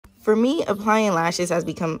For me, applying lashes has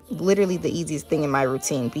become literally the easiest thing in my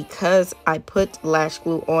routine because I put lash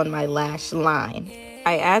glue on my lash line.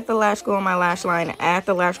 I add the lash glue on my lash line, add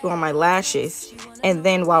the lash glue on my lashes, and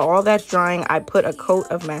then while all that's drying, I put a coat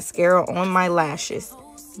of mascara on my lashes.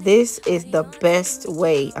 This is the best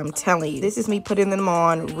way, I'm telling you. This is me putting them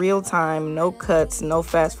on real time, no cuts, no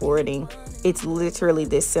fast forwarding. It's literally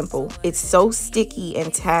this simple. It's so sticky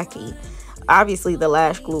and tacky. Obviously, the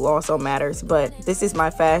lash glue also matters, but this is my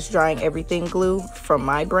fast drying everything glue from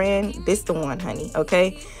my brand. This the one, honey,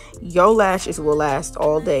 okay? Your lashes will last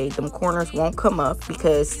all day. Them corners won't come up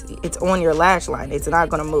because it's on your lash line. It's not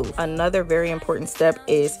gonna move. Another very important step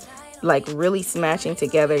is like really smashing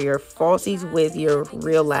together your falsies with your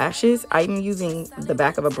real lashes. I'm using the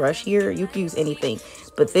back of a brush here. You can use anything,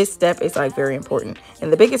 but this step is like very important.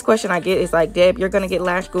 And the biggest question I get is like, Deb, you're gonna get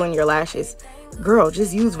lash glue in your lashes. Girl,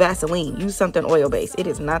 just use Vaseline. Use something oil based. It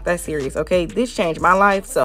is not that serious, okay? This changed my life, so